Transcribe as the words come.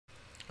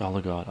Oh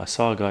my God, I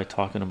saw a guy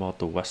talking about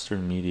the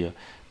Western media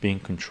being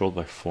controlled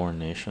by foreign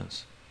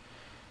nations.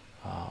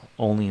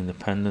 Only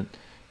independent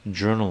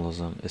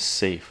journalism is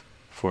safe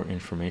for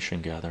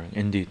information gathering.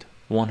 Indeed,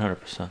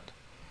 100%.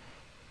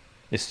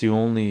 It's the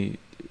only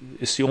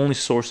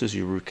sources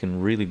you can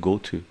really go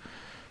to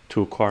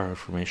acquire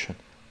information.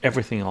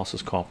 Everything else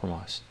is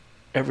compromised.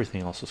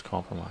 Everything else is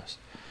compromised.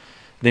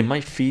 They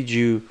might feed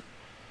you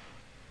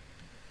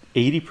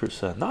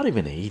 80%, not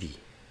even 80.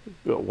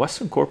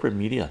 Western corporate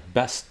media at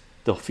best,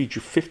 they'll feed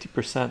you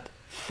 50%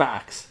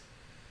 facts,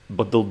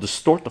 but they'll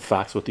distort the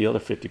facts with the other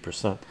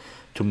 50%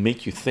 to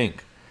make you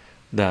think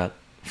that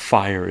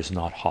fire is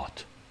not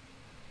hot,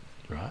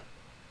 right?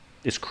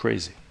 It's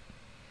crazy.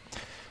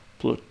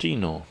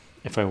 Plotino,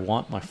 if I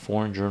want my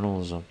foreign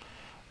journalism,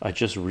 I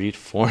just read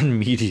foreign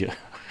media.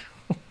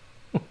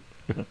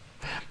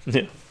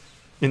 Yeah,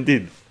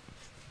 indeed.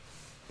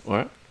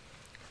 Right?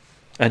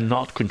 And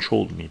not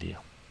controlled media.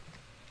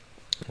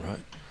 Right?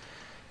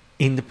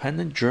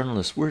 Independent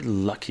journalists, we're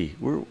lucky.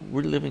 We're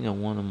living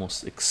in one of the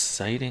most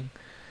exciting,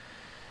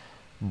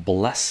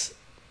 blessed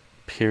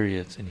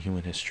periods in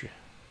human history.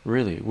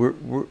 Really,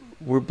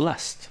 we're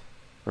blessed,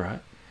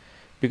 right?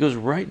 Because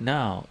right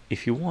now,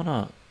 if you want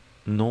to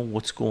know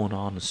what's going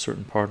on in a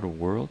certain part of the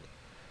world,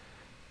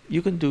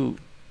 you can do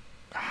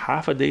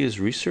half a day's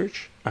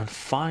research and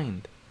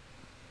find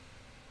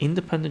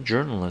independent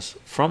journalists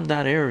from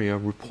that area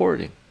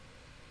reporting,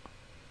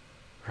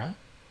 right?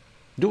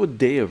 Do a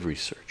day of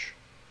research.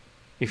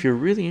 If you're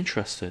really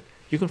interested,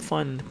 you can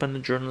find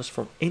independent journalists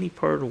from any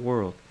part of the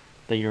world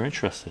that you're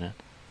interested in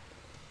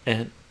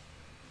and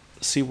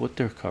see what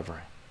they're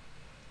covering.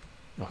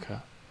 Okay,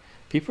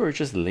 people are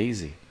just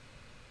lazy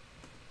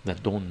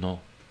that don't know.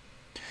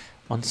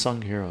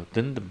 Unsung hero,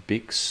 didn't the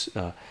big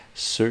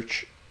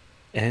search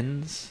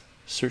ends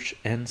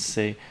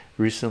say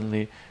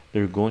recently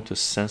they're going to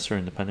censor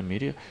independent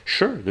media?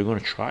 Sure, they're going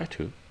to try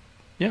to.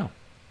 Yeah,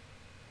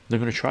 they're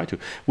going to try to,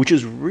 which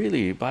is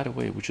really, by the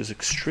way, which is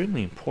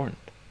extremely important,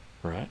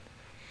 right?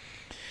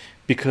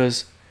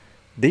 Because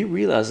they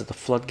realize that the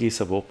floodgates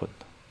have opened,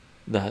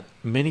 that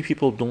many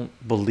people don't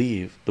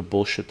believe the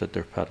bullshit that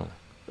they're peddling,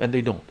 and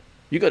they don't.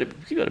 You gotta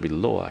be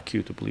low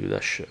IQ to believe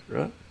that shit,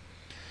 right?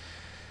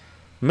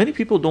 Many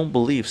people don't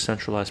believe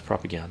centralized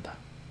propaganda,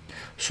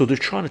 so they're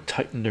trying to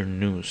tighten their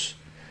news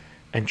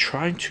and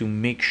trying to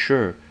make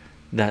sure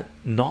that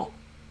not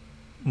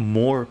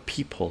more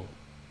people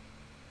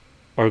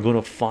are going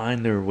to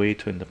find their way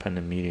to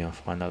independent media and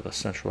find out that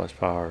centralized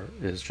power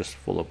is just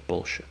full of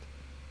bullshit,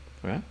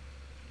 right?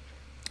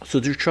 So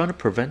they're trying to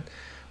prevent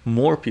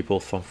more people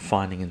from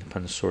finding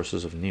independent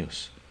sources of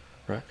news,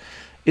 right?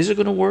 Is it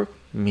going to work?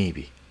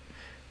 Maybe.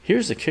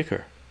 Here's the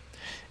kicker: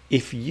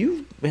 if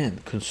you've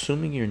been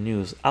consuming your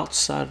news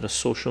outside of the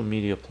social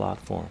media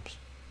platforms,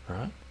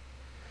 right,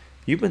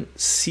 you've been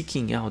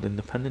seeking out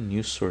independent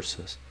news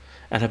sources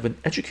and have been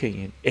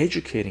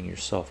educating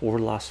yourself over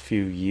the last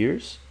few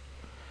years,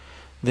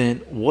 then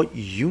what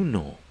you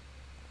know,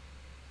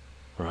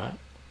 right,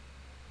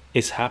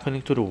 is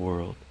happening to the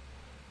world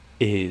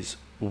is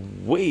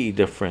way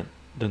different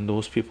than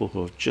those people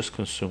who have just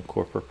consumed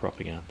corporate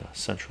propaganda,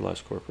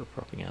 centralized corporate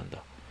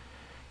propaganda,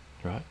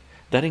 right?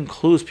 That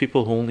includes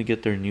people who only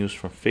get their news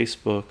from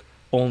Facebook,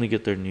 only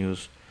get their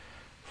news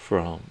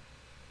from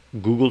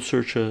Google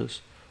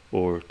searches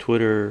or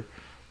Twitter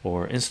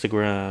or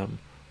Instagram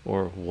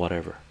or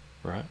whatever,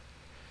 right?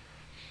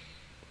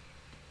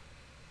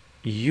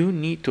 You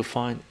need to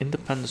find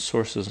independent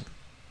sources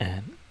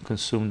and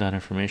consume that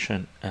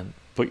information and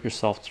put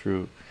yourself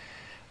through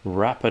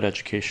rapid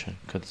education,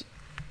 because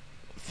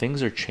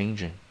things are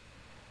changing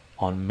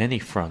on many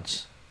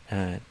fronts,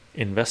 and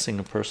investing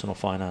in personal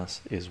finance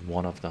is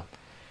one of them.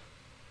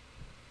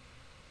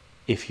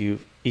 If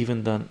you've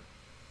even done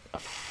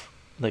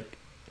like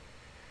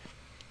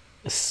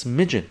a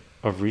smidgen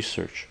of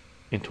research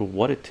into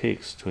what it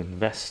takes to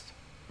invest,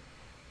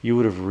 you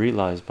would have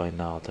realized by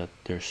now that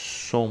there's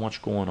so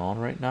much going on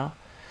right now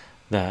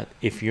that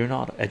if you're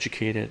not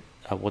educated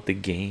at what the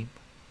game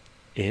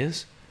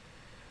is,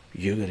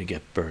 you're gonna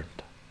get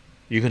burned.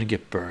 You're gonna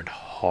get burned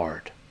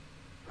hard,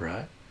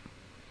 right?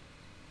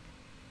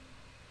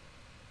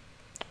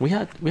 We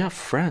have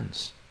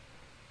friends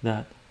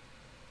that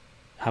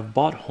have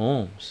bought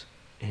homes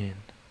in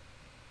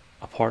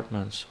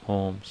apartments,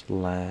 homes,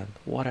 land,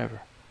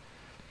 whatever,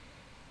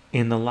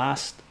 in the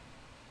last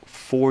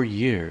 4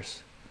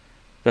 years,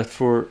 that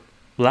for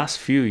last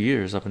few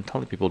years I've been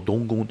telling people,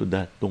 don't go into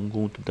that, don't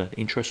go into that,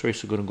 interest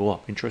rates are going to go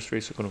up, interest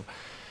rates are going to.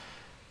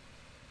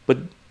 But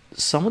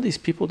some of these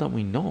people that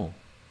we know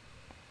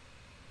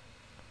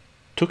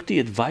took the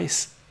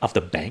advice of the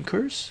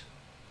bankers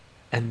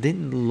and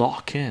didn't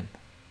lock in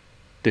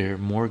their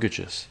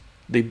mortgages.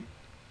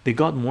 They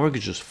got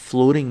mortgages,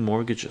 floating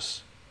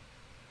mortgages.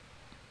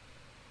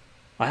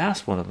 I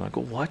asked one of them, I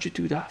go, why'd you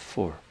do that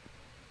for?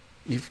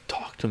 You've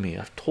talked to me,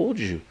 I've told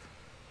you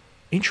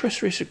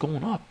interest rates are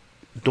going up,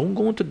 don't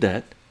go into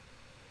debt,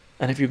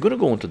 and if you're going to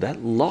go into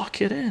debt,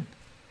 lock it in.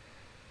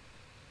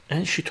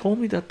 And she told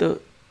me that the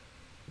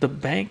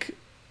bank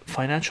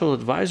financial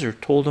advisor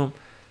told them,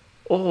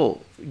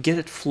 Oh, get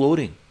it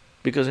floating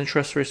because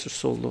interest rates are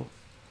so low.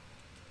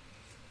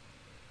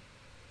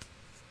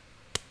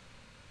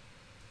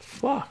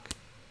 Fuck.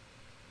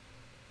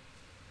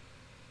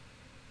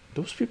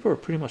 Those people are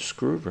pretty much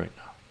screwed right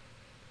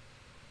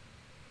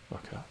now.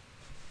 Okay.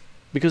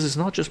 Because it's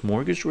not just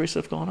mortgage rates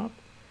that have gone up,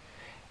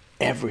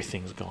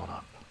 everything's gone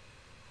up,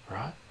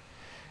 right?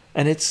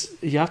 And it's,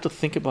 you have to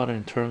think about it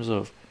in terms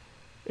of,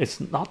 it's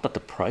not that the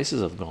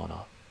prices have gone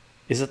up,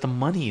 is that the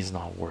money is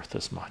not worth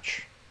as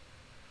much,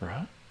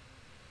 right?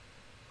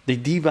 They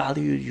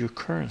devalued your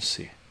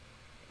currency,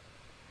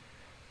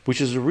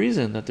 which is the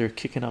reason that they're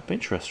kicking up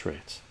interest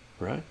rates,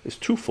 right? It's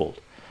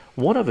twofold.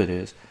 One of it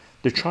is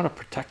they're trying to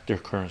protect their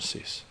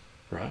currencies,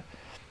 right?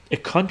 A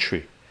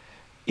country,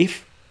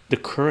 if the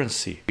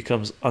currency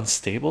becomes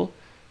unstable,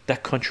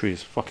 that country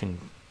is fucking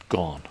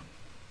gone,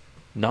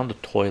 down the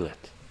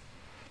toilet.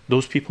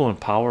 Those people in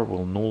power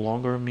will no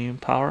longer be in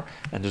power,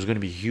 and there's going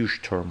to be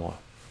huge turmoil,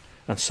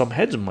 and some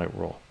heads might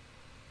roll,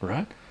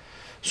 right?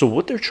 So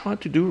what they're trying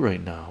to do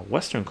right now,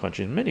 Western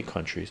countries, many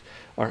countries,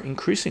 are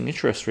increasing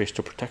interest rates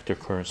to protect their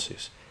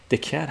currencies. They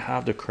can't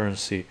have the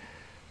currency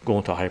go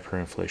into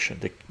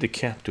hyperinflation. They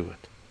can't do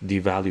it,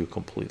 devalue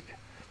completely,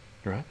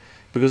 right?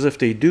 Because if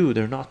they do,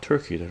 they're not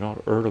Turkey, they're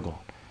not Erdogan,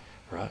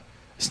 right?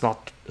 It's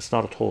not a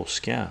total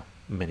scam.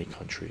 Many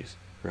countries,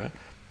 right?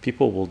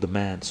 People will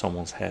demand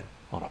someone's head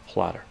on a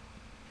platter,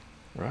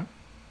 right?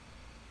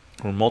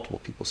 Or multiple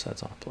people's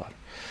heads on a platter.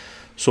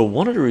 So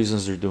one of the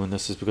reasons they're doing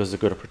this is because they're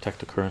going to protect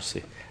the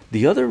currency.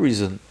 The other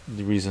reason,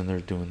 they're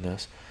doing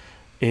this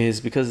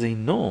is because they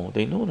know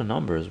the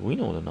numbers. We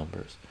know the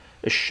numbers.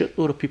 A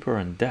shitload of people are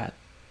in debt,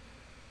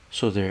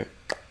 so they're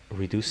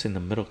reducing the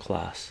middle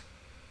class,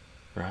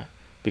 right?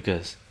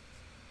 Because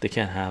they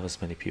can't have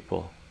as many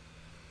people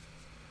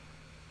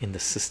in the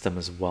system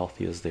as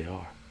wealthy as they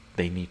are.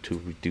 They need to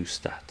reduce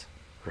that,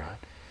 right?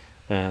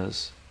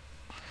 As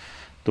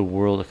the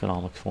World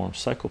Economic Forum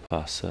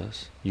psychopath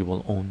says, you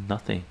will own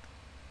nothing,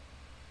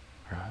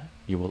 right?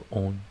 You will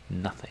own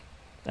nothing,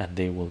 and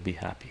they will be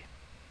happy.